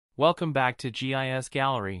Welcome back to GIS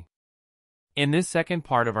Gallery. In this second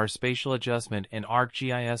part of our Spatial Adjustment and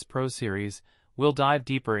ArcGIS Pro series, we'll dive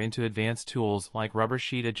deeper into advanced tools like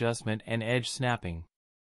Rubbersheet Adjustment and Edge Snapping.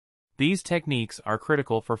 These techniques are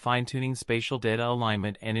critical for fine-tuning spatial data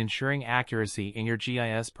alignment and ensuring accuracy in your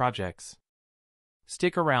GIS projects.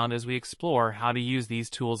 Stick around as we explore how to use these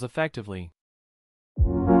tools effectively.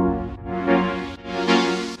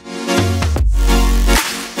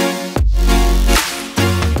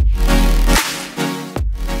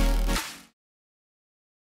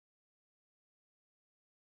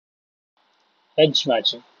 Edge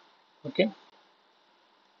matching. Okay,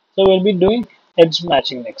 so we'll be doing edge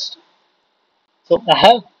matching next. So I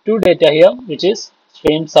have two data here, which is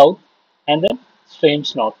stream south and then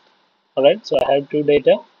streams north. All right, so I have two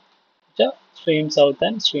data, which are stream south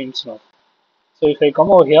and streams north. So if I come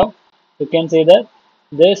over here, you can see that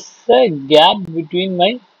there's a gap between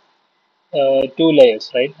my two layers,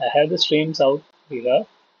 right? I have the stream south here,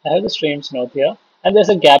 I have the streams north here, and there's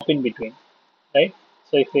a gap in between, right?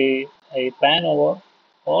 So if I pan over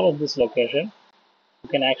all of this location, you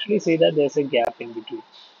can actually see that there's a gap in between.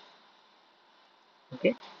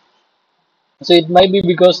 Okay, so it might be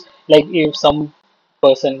because like if some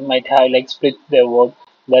person might have like split their work,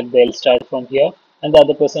 that they'll start from here and the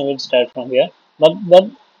other person will start from here, but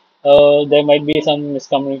there might be some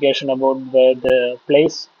miscommunication about the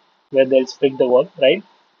place where they'll split the work, right?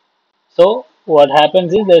 So what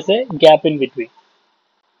happens is there's a gap in between.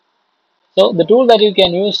 So the tool that you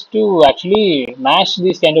can use to actually match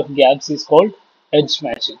these kind of gaps is called edge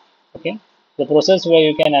matching. Okay, the process where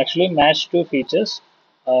you can actually match two features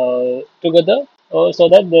together so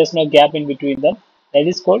that there's no gap in between them. That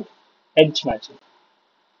is called edge matching.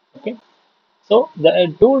 Okay, so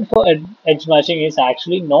the tool for edge matching is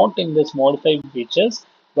actually not in this modified features,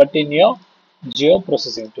 but in your geo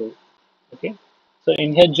processing tool. Okay, so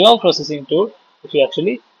in your geo processing tool, if you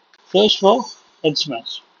actually search for edge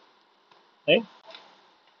match, right?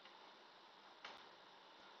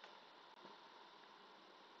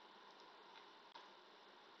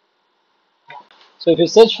 So if you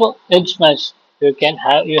search for edge match, you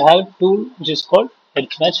have a tool which is called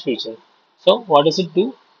edge match feature. So what does it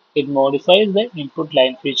do? It modifies the input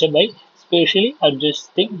line feature by spatially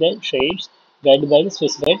adjusting the shapes guided by the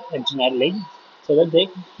specified edge match link so that they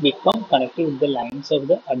become connected with the lines of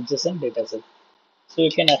the adjacent dataset. So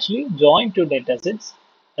you can actually join two datasets,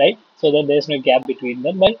 right? So that there is no gap between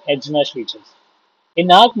them by edge match features. In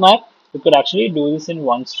ArcMap, you could actually do this in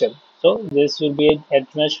one step. So this will be an edge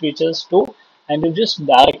match features too, and you just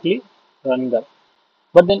directly run them.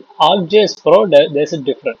 But then ArcGIS Pro, there's a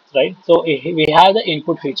difference, right? So we have the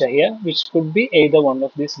input feature here, which could be either one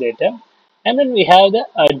of these data, and then we have the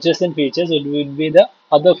adjacent features, which would be the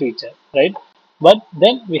other feature, right? But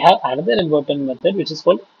then we have another important method, which is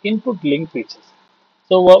called input link features.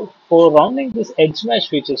 So for running this edge match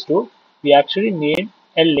features too, we actually need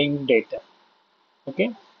a link data.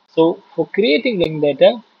 Okay, so for creating link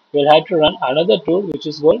data, we'll have to run another tool which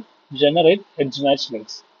is called generate edge match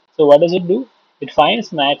links. So what does it do? It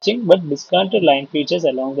finds matching but discounted line features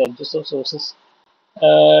along the edges of sources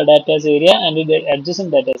data area and the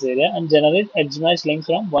adjacent data area and generate edge match links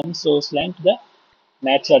from one source line to the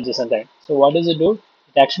match adjacent line. So what does it do?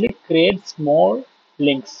 It actually creates more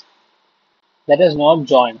links that is not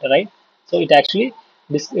joined, right? So it actually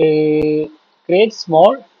creates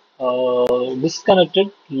small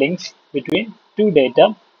disconnected links between two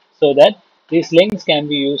data so that these links can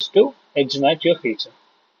be used to edge match your feature.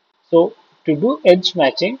 So to do edge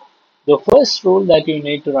matching, the first rule that you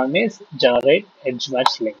need to run is generate edge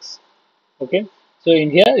match links. Okay, so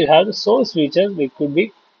in here you have the source feature, which could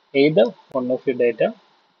be either one of your data.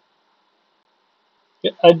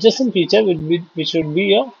 The adjacent feature which would be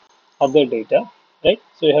your other data, right?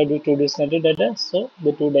 So you have the two disconnected data. So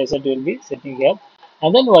the two data will be sitting here,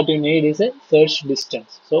 and then what you need is a search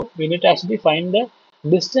distance. So we need to actually find the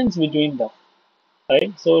distance between them,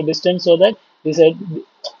 right? So distance so that this is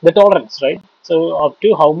the tolerance, right? So up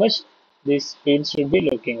to how much these fields should be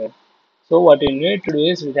looking at. So what you need to do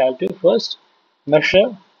is we have to first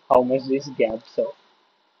measure how much these gaps are.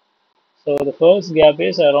 So the first gap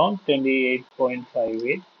is around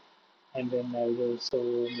 28.58, and then I will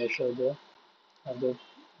also measure the other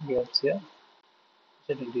gaps here.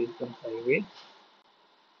 So 28.58.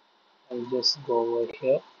 I'll just go over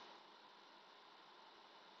here.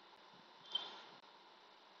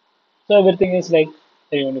 So everything is like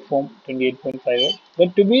a uniform 28.58.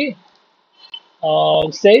 But to be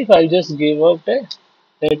safe, I'll just give out a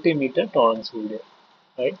 30-meter tolerance video,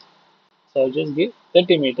 right? So I'll just give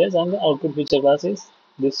 30 meters, and the output feature class is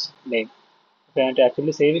this name. If I want to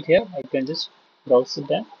actually save it here, I can just browse it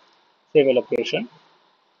down. save a location.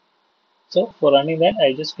 So for running that,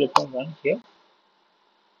 I just click on run here,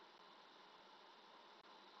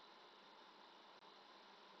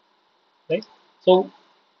 right? So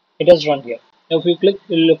it has run here. Now if you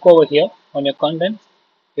look over here on your content,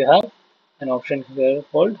 you have an option here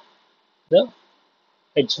called the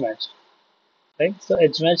edge match, right? So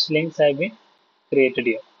edge match links have been created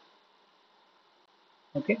here.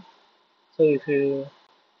 Okay. So if you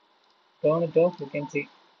turn it off, you can see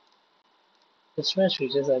edge match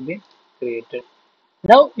features have been created.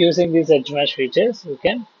 Now using these edge match features, you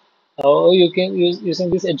can use using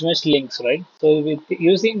these edge match links, right? So with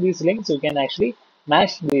using these links, you can actually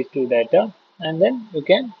match these two data, and then you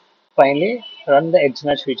can finally run the edge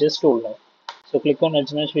match features tool now. So click on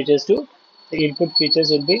edge match features tool. The input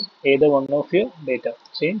features will be either one of your data,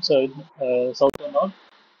 same, so south or north,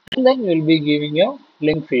 and then you'll be giving your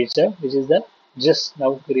link feature, which is the just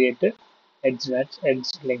now created edge match edge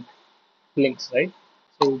links, right?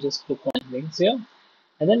 So you just click on links here,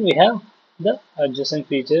 and then we have the adjacent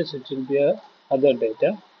features, which will be other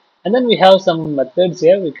data. And then we have some methods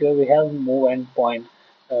here because we have move endpoint,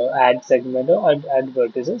 add segment or add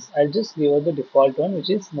vertices. I'll just give out the default one, which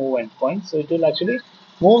is move endpoint. So it will actually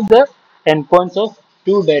move the endpoints of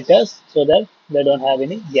two data so that they don't have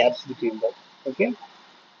any gaps between them. Okay.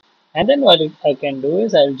 And then what I can do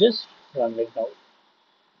is I'll just run it now.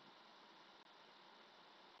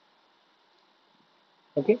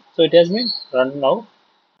 Okay. So it has been run now.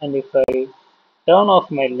 And if I turn off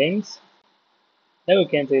my links, now you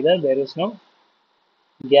can see that there is no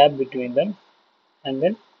gap between them, and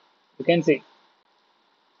then you can see,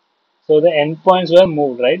 so the endpoints were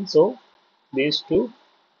moved, right? So these two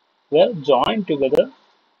were joined together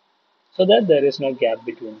so that there is no gap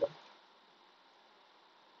between them.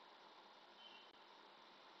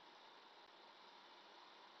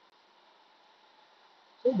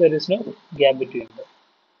 So there is no gap between them.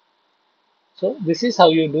 So this is how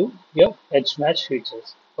you do your edge match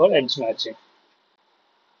features or edge matching.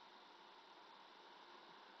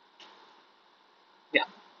 Yeah.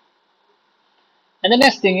 And the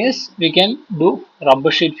next thing is we can do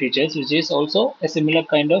rubber sheet features, which is also a similar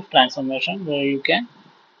kind of transformation where you can,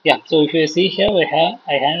 yeah. So if you see here, I have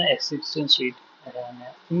an existing sheet, I have an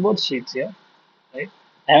import sheets here, right?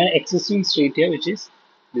 I have an existing sheet here, which is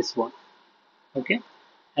this one. Okay,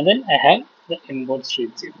 and then I have the input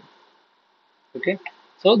sheets here. Okay,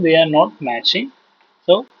 so they are not matching,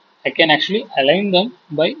 so I can actually align them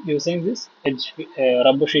by using this edge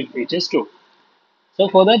rubber sheet features too. So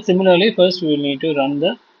for that, similarly, first we will need to run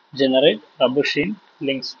the generate rubber sheet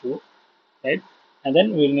links tool, right? And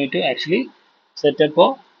then we will need to actually set up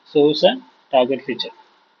a source and target feature.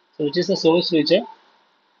 So which is the source feature?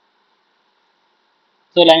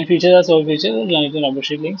 So line features are source feature, line to rubber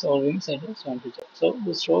sheet links or links at one feature. So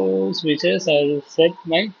the source features I'll set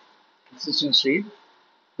my existing sheet.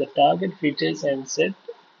 The target features I'll set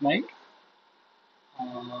my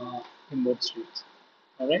input sheets.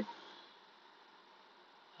 Alright,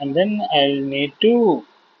 and then I'll need to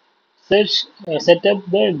set up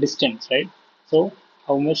the distance, right? So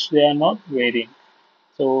how much they are not varying.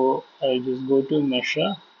 So I'll just go to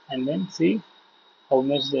measure and then see how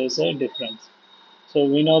much there's a difference. So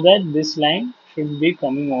we know that this line should be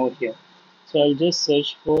coming over here. So I'll just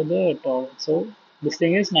search for the tolerance. So this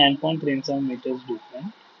thing is 9.37 meters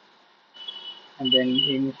different. And then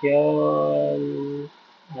in here I'll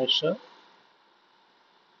measure.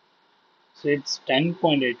 So it's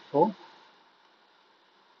 10.84,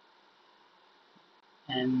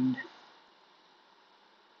 and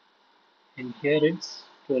in here it's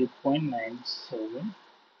 12.97,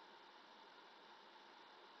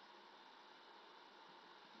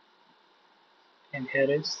 and here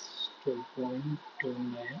is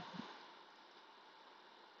 12.29.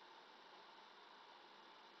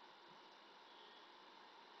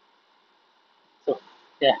 So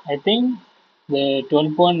yeah, I think the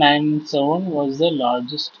 12.97 was the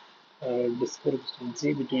largest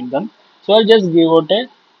discrepancy between them. So I'll just give out a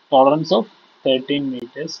tolerance of 13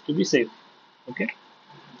 meters to be safe. Okay.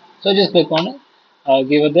 So just click on it.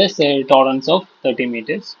 Give it this a tolerance of 30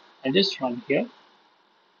 meters. I just run here,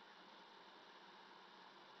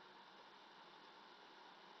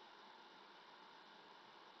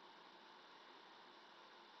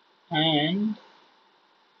 and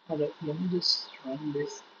alright, let me just run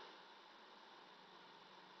this.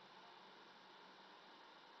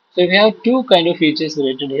 So we have two kind of features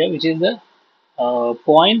related here, which is the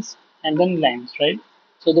points and then lines, right?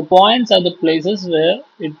 So the points are the places where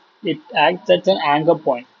it acts as an anchor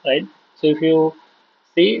point, right? So if you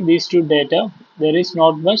see these two data, there is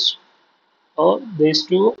not much, or these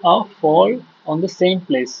two are fall on the same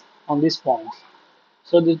place on these points.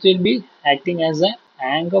 So this will be acting as an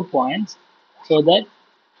anchor points so that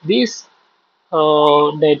these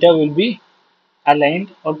data will be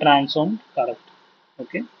aligned or transformed correct.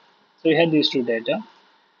 Okay. So we have these two data.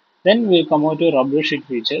 Then we'll come out to rubber sheet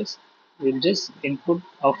features. We'll just input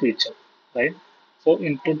a feature, right? So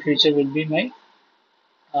input feature will be my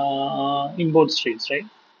import streets, right?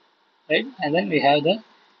 Right. And then we have the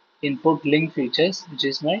input link features, which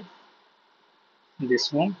is my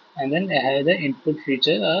this one. And then I have the input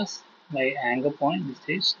feature as my anchor point. This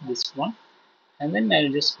is this one. And then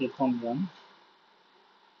I'll just click on run.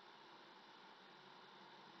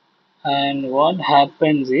 And what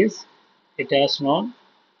happens is it has no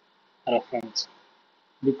reference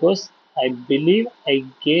because I believe I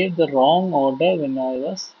gave the wrong order when I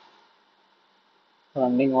was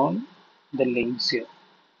running on the links here,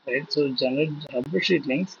 right? So generate rubber sheet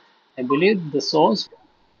links. I believe the source.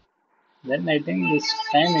 Then I think this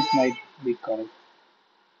time it might be correct.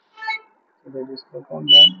 So I just click on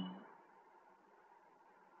run.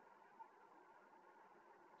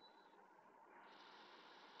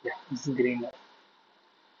 Yeah, this is green now.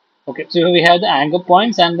 Okay, so we have the anchor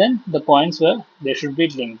points and then the points where they should be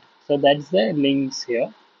linked. So that's the links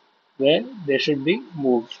here where they should be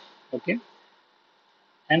moved. Okay,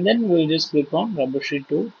 and then we'll just click on rubber sheet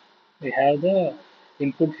tool. We have the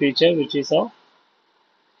input feature which is our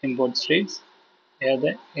import streets. We have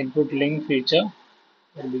the input link feature.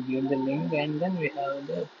 We'll be given the link and then we have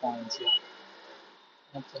the points here.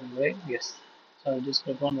 That's right. Yes. So I'll just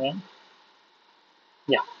click on run.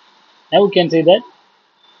 Yeah. Now we can see that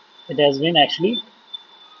it has been actually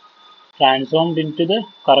transformed into the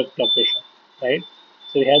correct location, right?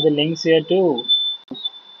 So we have the links here to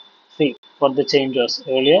see for the changes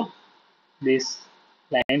earlier. These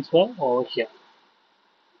lines were over here,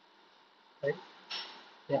 right?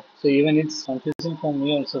 Yeah. So even it's confusing for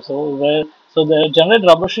me also. So the generate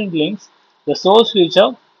rubber sheet links, the source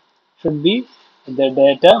feature should be the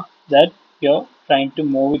data that you're trying to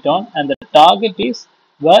move it on, and the target is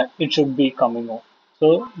where it should be coming on.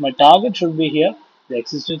 So my target should be here, the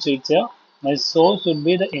existing streets here. My source would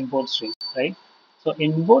be the import street, right? So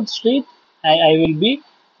import street, I will be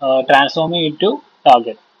transforming it to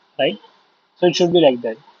target, right? So it should be like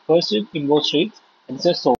that. First it import streets, it's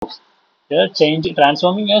a source. They are changing,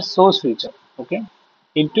 transforming a source feature, okay,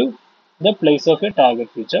 into the place of your target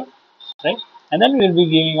feature, right? And then we'll be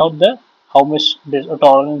giving out the how much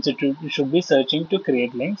tolerance it should be searching to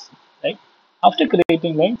create links, right? After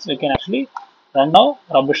creating links, we can actually run our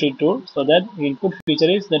rubber sheet tool so that the input feature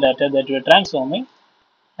is the data that we are transforming,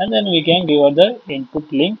 and then we can give out the input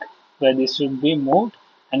link where this should be moved,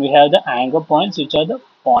 and we have the anchor points which are the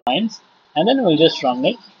points, and then we'll just run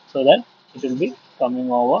it so that it will be coming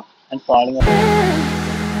over and falling over.